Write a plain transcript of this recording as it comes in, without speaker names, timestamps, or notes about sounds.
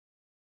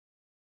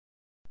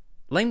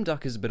Lame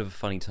duck is a bit of a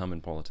funny term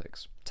in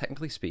politics.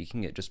 Technically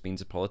speaking, it just means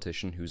a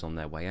politician who's on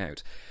their way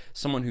out.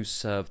 Someone who's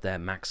served their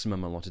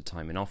maximum allotted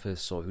time in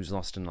office, or who's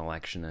lost an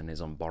election and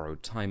is on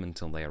borrowed time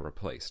until they are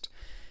replaced.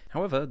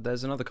 However,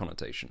 there's another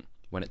connotation.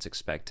 When it's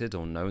expected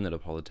or known that a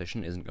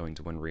politician isn't going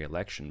to win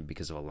re-election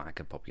because of a lack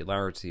of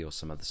popularity or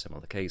some other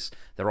similar case,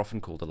 they're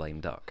often called a lame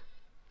duck.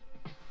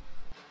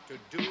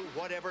 To do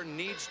whatever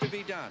needs to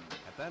be done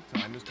at that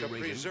time, Mr. to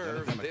Raegan,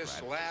 preserve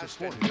this last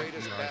and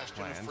greatest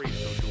bastion of freedom.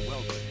 Social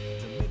welfare.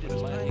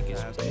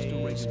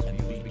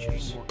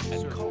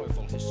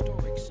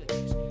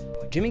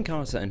 Jimmy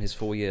Carter and his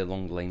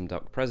 4-year-long lame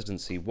duck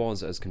presidency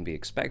was, as can be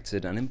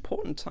expected, an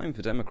important time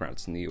for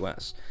Democrats in the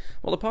US.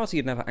 While the party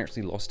had never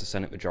actually lost a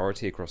Senate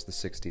majority across the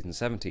 60s and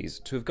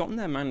 70s, to have gotten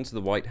their man into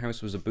the White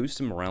House was a boost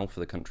in morale for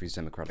the country's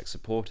Democratic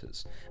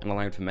supporters, and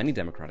allowed for many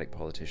Democratic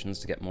politicians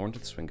to get more into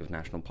the swing of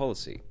national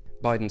policy.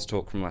 Biden's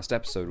talk from last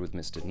episode with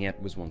Mr.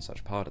 Niet was one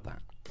such part of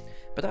that.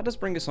 But that does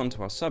bring us on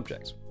to our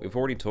subject. We've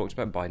already talked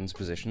about Biden's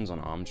positions on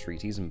arms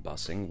treaties and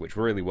busing, which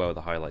really were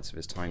the highlights of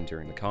his time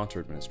during the Carter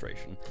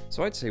administration,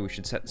 so I'd say we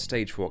should set the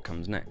stage for what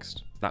comes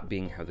next, that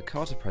being how the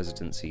Carter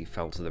presidency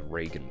fell to the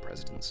Reagan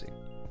presidency.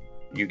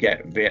 You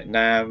get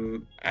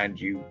Vietnam, and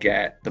you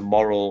get the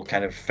moral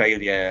kind of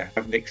failure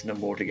of Nixon and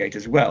Watergate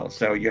as well.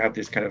 So you have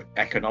this kind of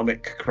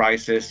economic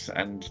crisis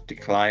and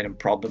decline and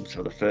problems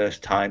for the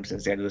first time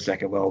since the end of the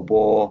Second World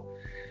War.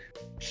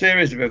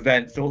 Series of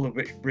events, all of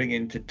which bring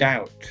into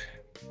doubt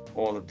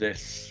all of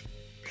this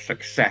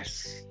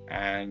success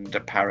and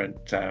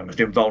apparent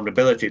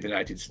invulnerability of the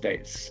United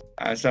States.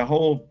 It's a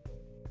whole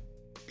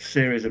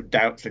series of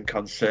doubts and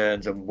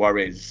concerns and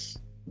worries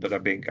that are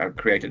being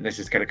created, and this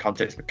is kind of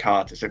context for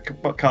Carter. So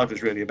what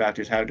Carter's really about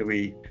is how do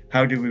we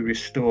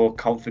restore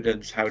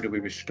confidence, how do we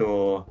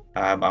restore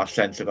our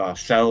sense of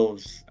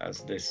ourselves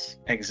as this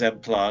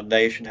exemplar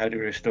nation, how do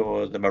we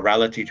restore the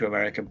morality to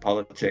American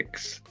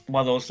politics,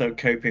 while also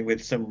coping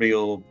with some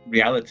real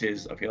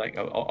realities, if you like,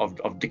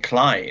 of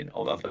decline,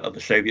 of the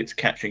Soviets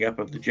catching up,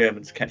 of the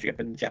Germans catching up,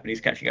 and the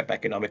Japanese catching up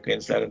economically,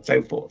 and so on and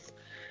so forth.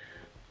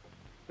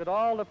 That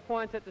all the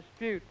points at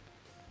dispute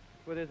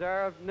with his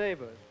Arab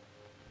neighbors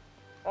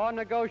are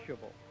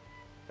negotiable,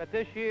 that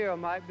this year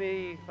might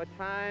be a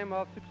time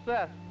of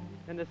success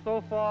in the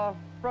so far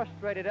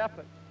frustrated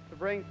effort to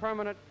bring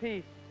permanent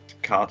peace.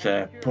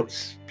 Carter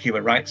puts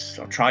human rights,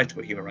 or tries to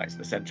put human rights, at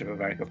the centre of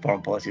American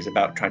foreign policy. Is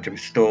about trying to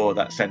restore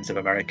that sense of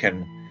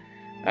American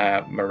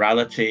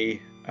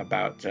morality,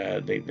 about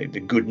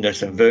the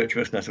goodness and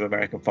virtuousness of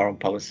American foreign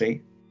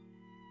policy.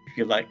 If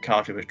you like,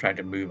 Carter was trying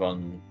to move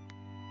on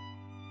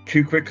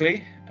too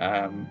quickly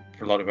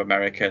for a lot of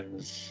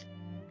Americans.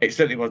 It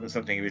certainly wasn't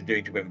something he was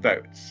doing to win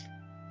votes.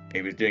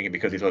 He was doing it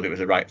because he thought it was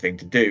the right thing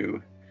to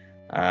do,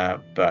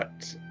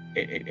 but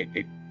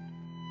it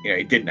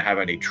didn't have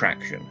any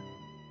traction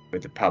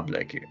with the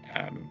public.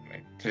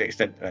 To the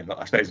extent,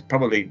 I suppose,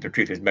 probably the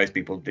truth is most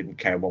people didn't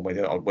care one way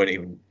or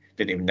didn't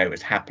even know it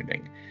was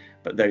happening.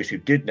 But those who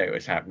did know it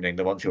was happening,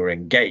 the ones who were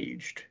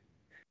engaged,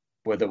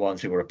 were the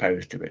ones who were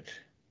opposed to it.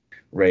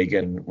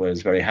 Reagan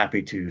was very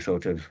happy to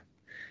sort of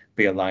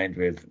be aligned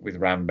with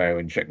Rambo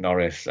and Chuck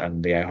Norris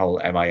and the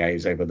whole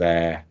MIAs over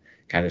there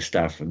kind of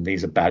stuff, and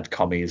these are bad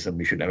commies and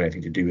we shouldn't have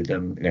anything to do with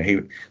them.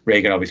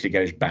 Reagan obviously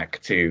goes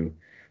back to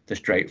the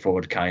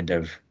straightforward kind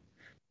of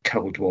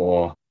Cold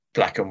War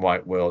black and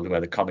white world where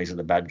the commies are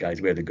the bad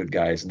guys, we're the good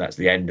guys, and that's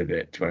the end of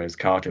it, whereas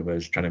Carter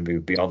was trying to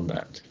move beyond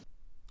that.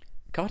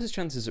 Carter's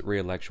chances at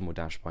re-election were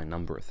dashed by a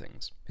number of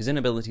things. His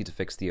inability to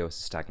fix the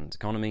US's stagnant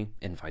economy,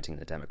 infighting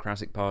the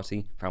Democratic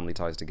Party, family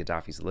ties to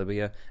Gaddafi's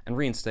Libya, and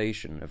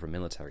reinstation of a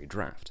military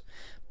draft.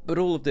 But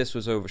all of this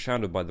was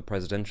overshadowed by the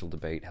presidential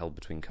debate held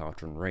between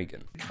Carter and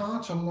Reagan.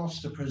 Carter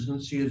lost the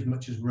presidency as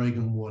much as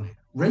Reagan won it.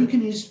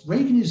 Reagan is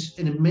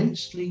an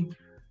immensely,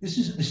 this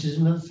is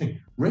another thing,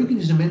 Reagan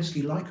is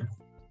immensely likable.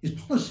 His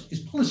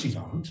policies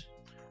aren't,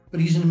 but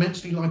he's an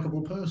immensely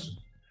likable person.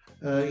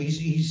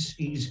 He's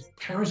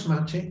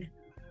charismatic.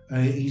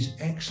 He's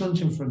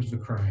excellent in front of a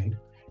crowd.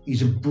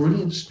 He's a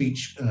brilliant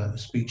speech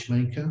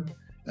maker,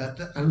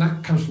 and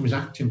that comes from his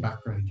acting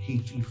background. He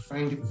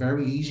found it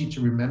very easy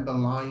to remember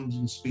lines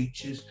and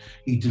speeches.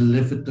 He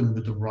delivered them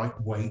with the right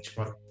weight,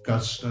 right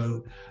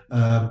gusto.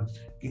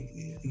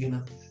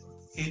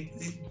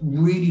 It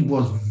really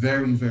was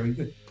very, very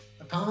good.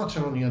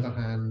 Carter, on the other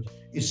hand,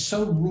 is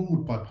so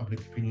ruled by public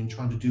opinion,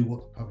 trying to do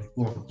what the public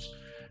wants,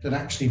 that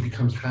actually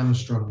becomes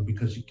hamstrung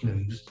because, you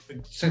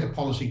set a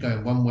policy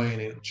going one way and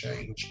it'll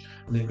change,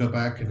 and then go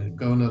back and then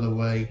go another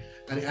way,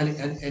 and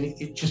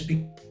it just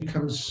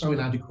becomes so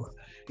inadequate.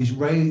 His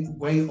way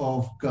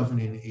of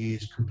governing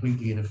is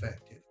completely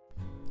ineffective.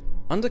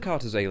 Under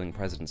Carter's ailing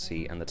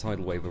presidency and the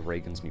tidal wave of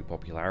Reagan's new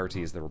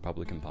popularity as the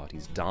Republican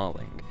Party's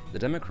darling, the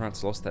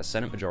Democrats lost their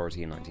Senate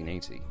majority in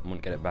 1980 and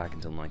wouldn't get it back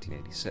until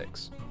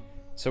 1986.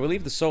 So we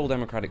leave the sole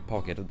Democratic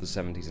pocket of the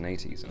 70s and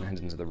 80s and head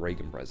into the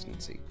Reagan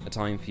presidency, a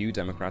time few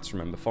Democrats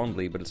remember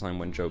fondly, but a time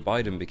when Joe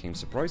Biden became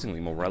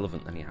surprisingly more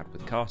relevant than he had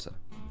with Carter.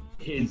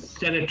 His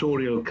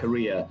senatorial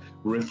career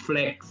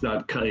reflects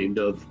that kind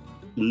of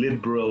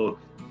liberal,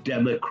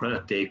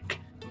 democratic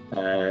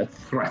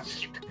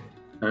thrust.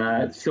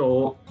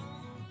 So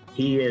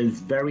he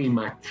is very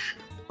much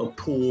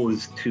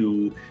opposed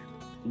to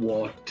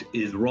what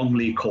is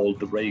wrongly called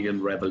the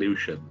Raegan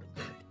Revolution.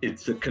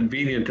 It's a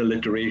convenient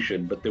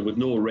alliteration, but there was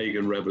no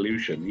Raegan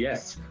Revolution.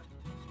 Yes,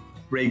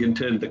 Raegan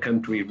turned the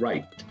country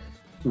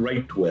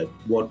rightward.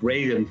 What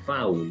Raegan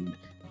found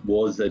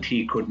was that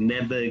he could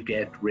never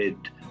get rid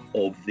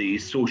of the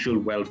social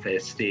welfare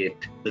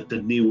state that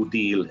the New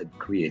Deal had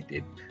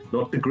created.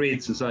 Not the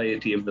Great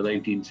Society of the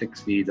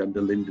 1960s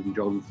under Lyndon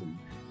Johnson,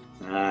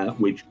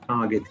 which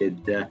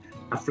targeted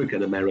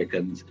African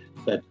Americans,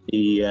 but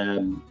the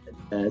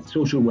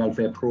social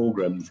welfare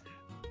programs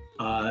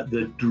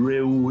that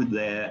drew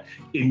their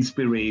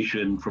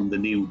inspiration from the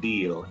New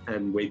Deal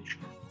and which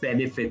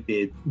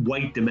benefited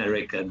white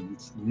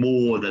Americans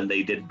more than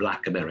they did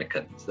black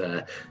Americans.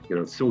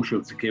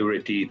 Social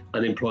security,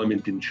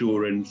 unemployment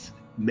insurance,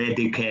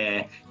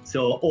 Medicare.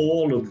 So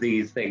all of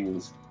these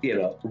things,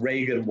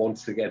 Raegan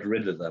wants to get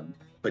rid of them,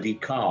 but he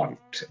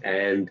can't.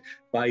 And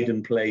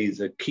Biden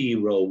plays a key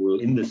role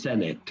in the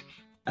Senate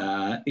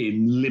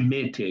in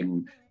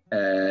limiting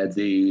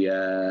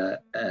the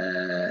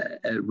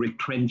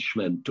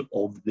retrenchment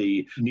of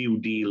the New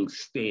Deal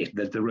state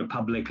that the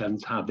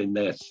Republicans have in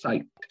their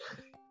sight.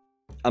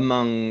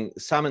 Among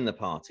some in the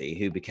party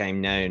who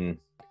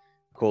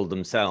called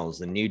themselves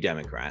the New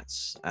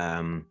Democrats,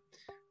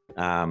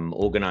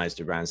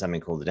 organized around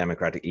something called the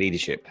Democratic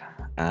Leadership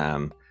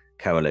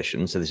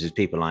Coalition. So this is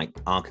people like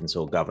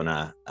Arkansas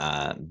Governor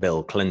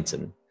Bill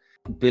Clinton,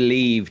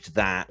 believed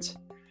that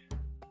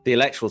the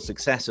electoral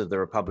success of the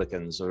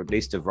Republicans, or at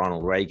least of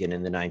Ronald Reagan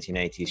in the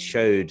 1980s,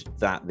 showed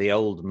that the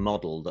old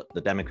model that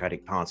the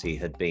Democratic Party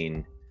had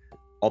been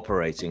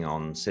operating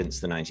on since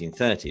the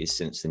 1930s,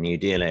 since the New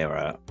Deal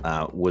era,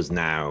 was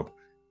now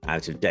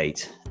out of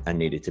date and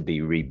needed to be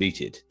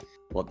rebooted.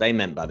 What they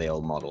meant by the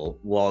old model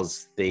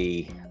was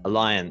the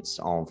alliance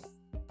of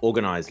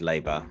organized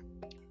labor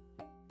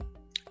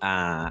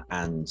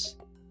and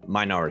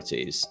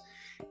minorities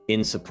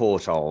in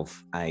support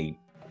of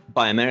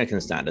by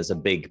American standards, a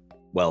big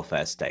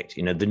welfare state.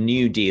 The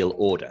New Deal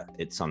order,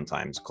 it's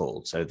sometimes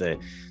called. So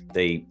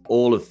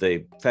all of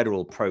the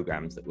federal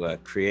programs that were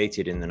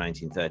created in the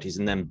 1930s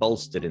and then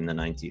bolstered in the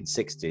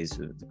 1960s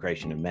with the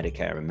creation of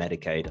Medicare and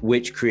Medicaid,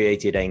 which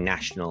created a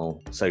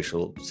national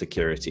social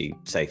security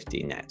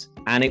safety net.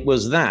 And it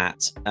was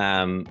that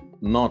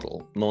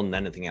model, more than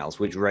anything else,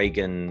 which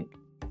Reagan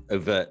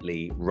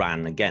overtly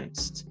ran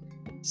against.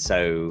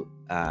 So,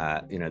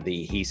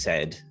 he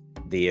said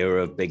the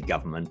era of big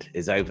government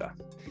is over.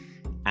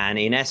 And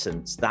in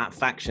essence, that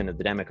faction of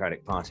the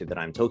Democratic Party that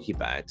I'm talking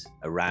about,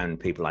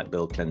 around people like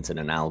Bill Clinton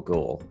and Al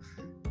Gore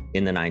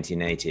in the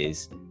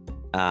 1980s,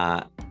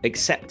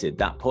 accepted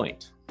that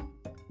point.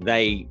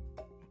 They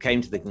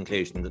came to the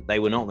conclusion that they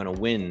were not going to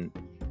win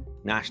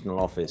national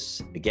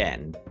office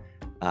again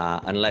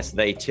unless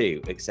they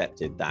too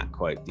accepted that,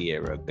 quote, the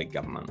era of big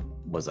government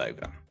was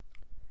over.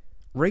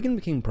 Reagan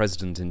became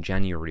president in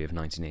January of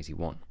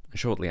 1981.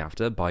 Shortly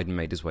after, Biden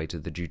made his way to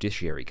the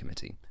Judiciary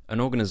Committee,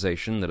 an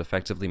organization that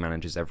effectively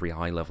manages every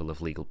high level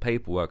of legal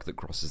paperwork that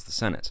crosses the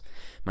Senate,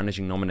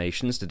 managing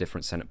nominations to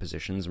different Senate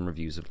positions and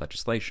reviews of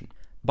legislation.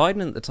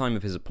 Biden, at the time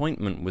of his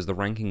appointment, was the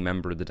ranking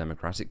member of the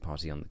Democratic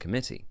Party on the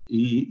committee.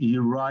 He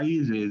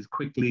rises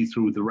quickly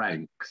through the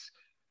ranks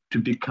to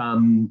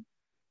become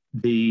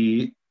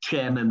the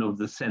chairman of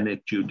the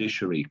Senate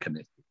Judiciary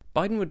Committee.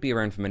 Biden would be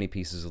around for many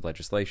pieces of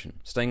legislation,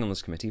 staying on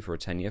this committee for a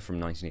tenure from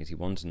 1981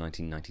 to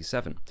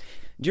 1997.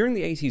 During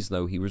the 80s,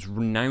 though, he was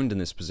renowned in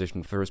this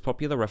position for his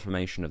popular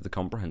reformation of the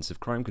Comprehensive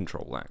Crime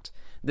Control Act.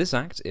 This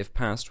act, if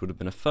passed, would have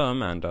been a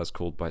firm and, as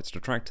called by its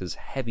detractors,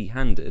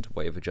 heavy-handed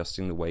way of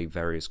adjusting the way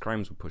various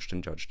crimes were pushed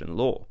and judged in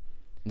law.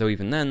 Though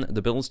even then,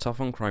 the bill's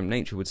tough-on-crime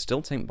nature would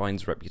still taint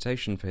Biden's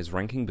reputation for his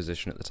ranking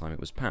position at the time it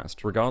was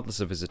passed, regardless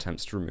of his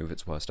attempts to remove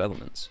its worst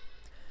elements.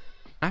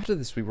 After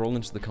this, we roll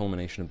into the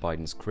culmination of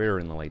Biden's career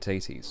in the late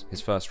 80s, his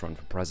first run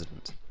for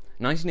president.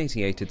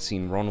 1988 had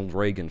seen Ronald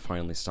Reagan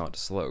finally start to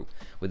slow,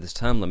 with his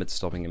term limits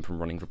stopping him from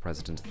running for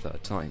president a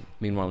third time.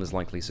 Meanwhile, his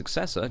likely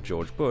successor,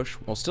 George Bush,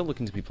 while still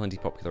looking to be plenty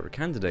popular a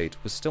candidate,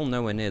 was still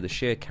nowhere near the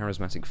sheer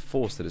charismatic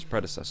force that his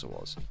predecessor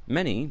was.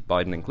 Many,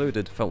 Biden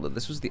included, felt that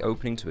this was the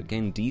opening to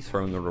again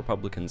dethrone the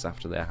Republicans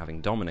after their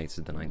having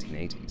dominated the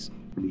 1980s.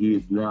 He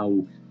is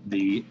now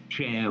the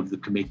chair of the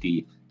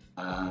committee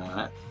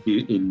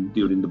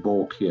during the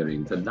Bork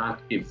hearings, and that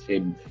gives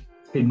him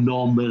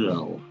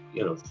phenomenal,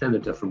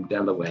 senator from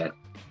Delaware,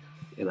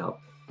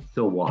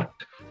 so what?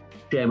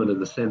 Chairman of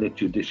the Senate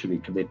Judiciary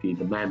Committee,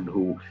 the man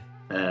who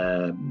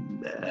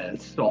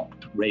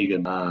stopped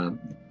Reagan,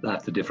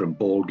 that's a different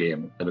ball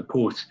game. And of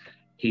course,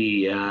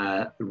 he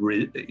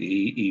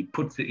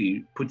puts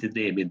his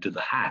name into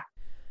the hat.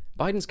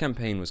 Biden's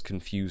campaign was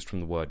confused from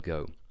the word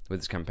go,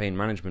 with his campaign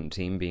management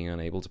team being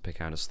unable to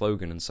pick out a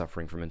slogan and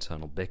suffering from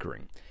internal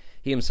bickering.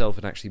 He himself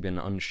had actually been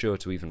unsure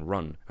to even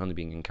run, only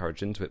being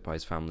encouraged into it by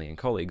his family and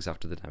colleagues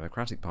after the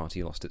Democratic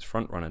Party lost its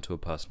frontrunner to a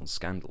personal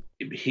scandal.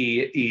 He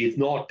is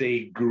not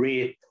a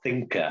great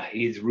thinker.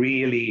 He's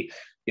really,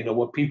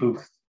 what people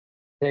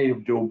time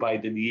of Joe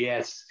Biden,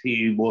 yes,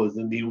 he was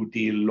a New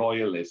Deal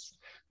loyalist,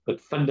 but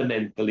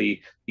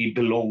fundamentally, he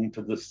belonged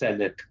to the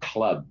Senate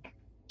club.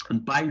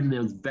 And Biden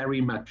is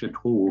very much at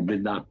home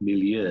in that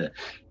milieu.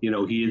 You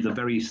know, he is a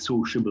very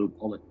sociable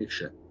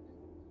politician.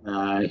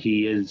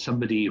 He is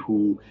somebody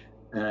who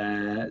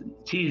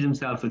sees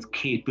himself as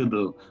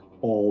capable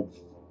of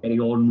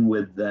getting on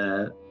with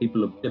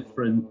people of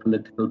different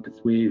political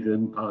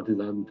persuasion,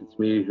 partisan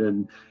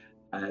persuasion,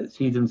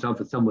 sees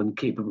himself as someone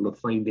capable of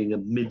finding a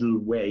middle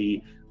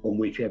way on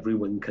which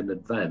everyone can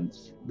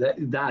advance.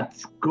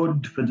 That's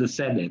good for the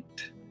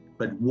Senate,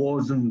 but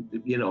wasn't,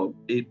 you know,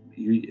 it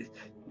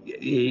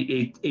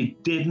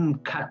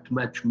didn't cut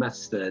much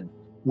mustard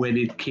when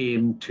it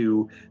came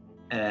to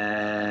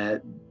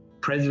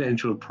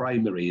presidential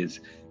primaries,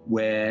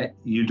 where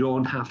you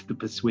don't have to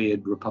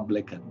persuade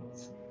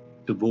Republicans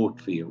to vote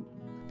for you.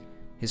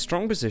 His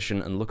strong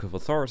position and look of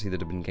authority that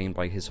had been gained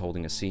by his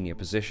holding a senior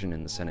position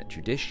in the Senate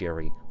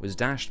judiciary was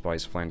dashed by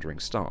his floundering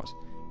start,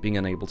 being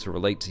unable to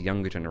relate to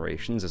younger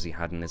generations as he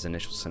had in his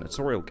initial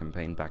senatorial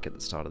campaign back at the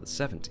start of the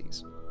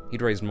 70s.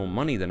 He'd raised more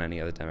money than any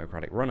other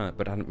Democratic runner,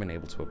 but hadn't been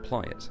able to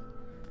apply it.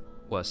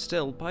 Worse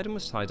still, Biden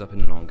was tied up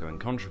in an ongoing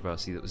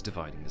controversy that was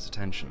dividing his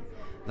attention,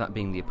 that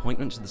being the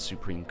appointment to the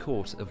Supreme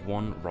Court of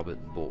one Robert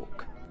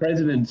Bork.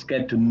 Presidents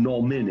get to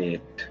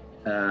nominate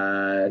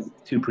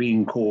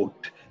Supreme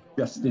Court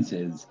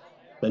justices,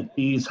 but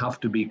these have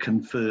to be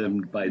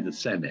confirmed by the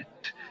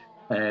Senate,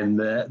 and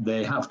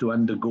they have to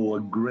undergo a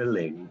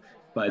grilling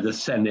by the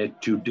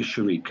Senate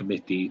Judiciary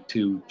Committee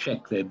to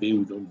check their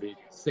views on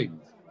various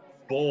things.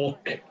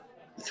 Bork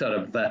sort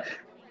of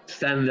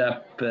stand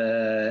up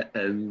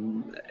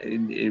and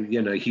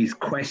you know, he's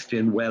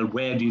questioned, well,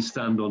 where do you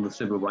stand on the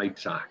Civil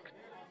Rights Act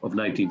of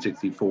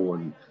 1964?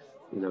 And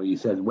you know, he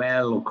says,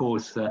 well, of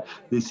course,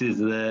 this is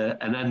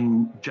an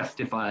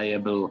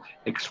unjustifiable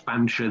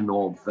expansion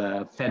of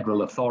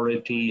federal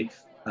authority.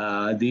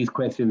 These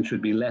questions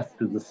should be left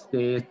to the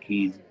state.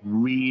 He's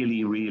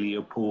really, really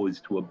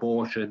opposed to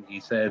abortion.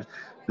 He says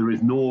there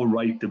is no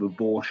right of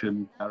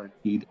abortion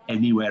guaranteed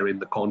anywhere in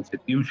the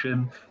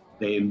Constitution.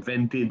 They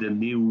invented a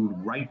new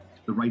right,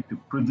 the right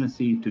of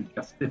privacy, to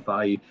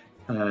justify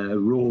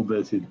Roe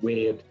versus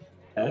Wade.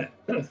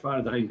 As far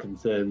as I'm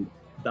concerned,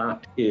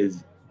 that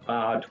is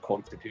bad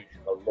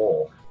constitutional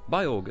law.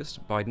 By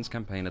August, Biden's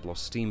campaign had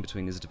lost steam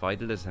between his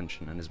divided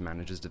attention and his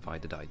manager's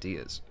divided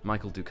ideas.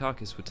 Michael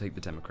Dukakis would take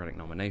the Democratic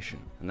nomination,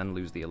 and then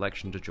lose the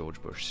election to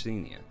George Bush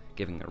Sr.,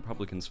 giving the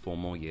Republicans 4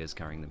 more years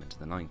carrying them into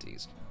the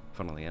 90s.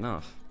 Funnily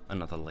enough,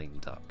 another lame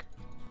duck.